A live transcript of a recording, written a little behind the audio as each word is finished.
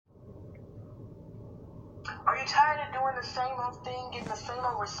Are you tired of doing the same old thing, getting the same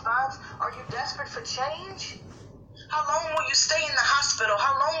old response? Are you desperate for change? How long will you stay in the hospital?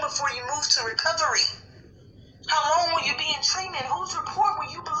 How long before you move to recovery? How long will you be in treatment? Whose report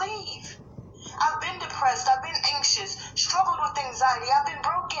will you believe? I've been depressed. I've been anxious, struggled with anxiety. I've been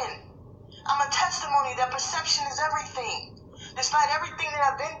broken. I'm a testimony that perception is everything. Despite everything that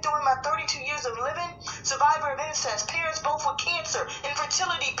I've been through in my 32 years of living, survivor of incest, parents both with cancer,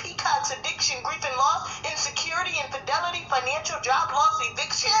 infertility, peacocks, addiction, grief and loss, insecurity, infidelity, financial, job loss,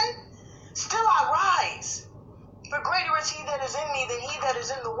 eviction, still I rise. For greater is he that is in me than he that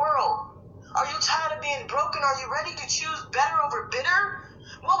is in the world. Are you tired of being broken? Are you ready to choose better over bitter?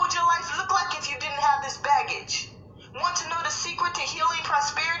 What would your life look like if you didn't have this baggage? Want to know the secret to healing,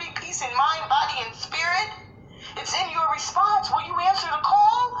 prosperity, peace in mind, body, and spirit? It's in your response. Will you answer the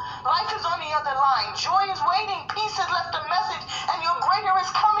call? Life is on the other line. Joy is waiting. Peace has left a message, and your greater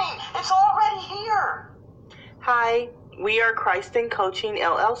is coming. It's already here. Hi, we are Christ in Coaching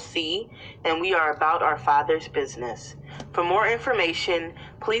LLC, and we are about our Father's business. For more information,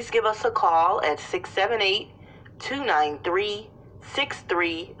 please give us a call at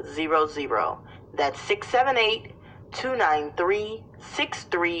 678-293-6300. That's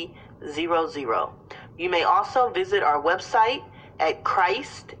 678-293-6300. You may also visit our website at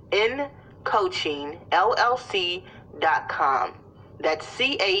ChristInCoachingLLC.com. That's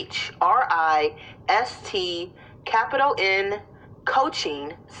CHRIST Coaching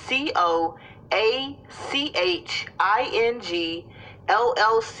COACHING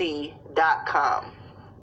LLC.com.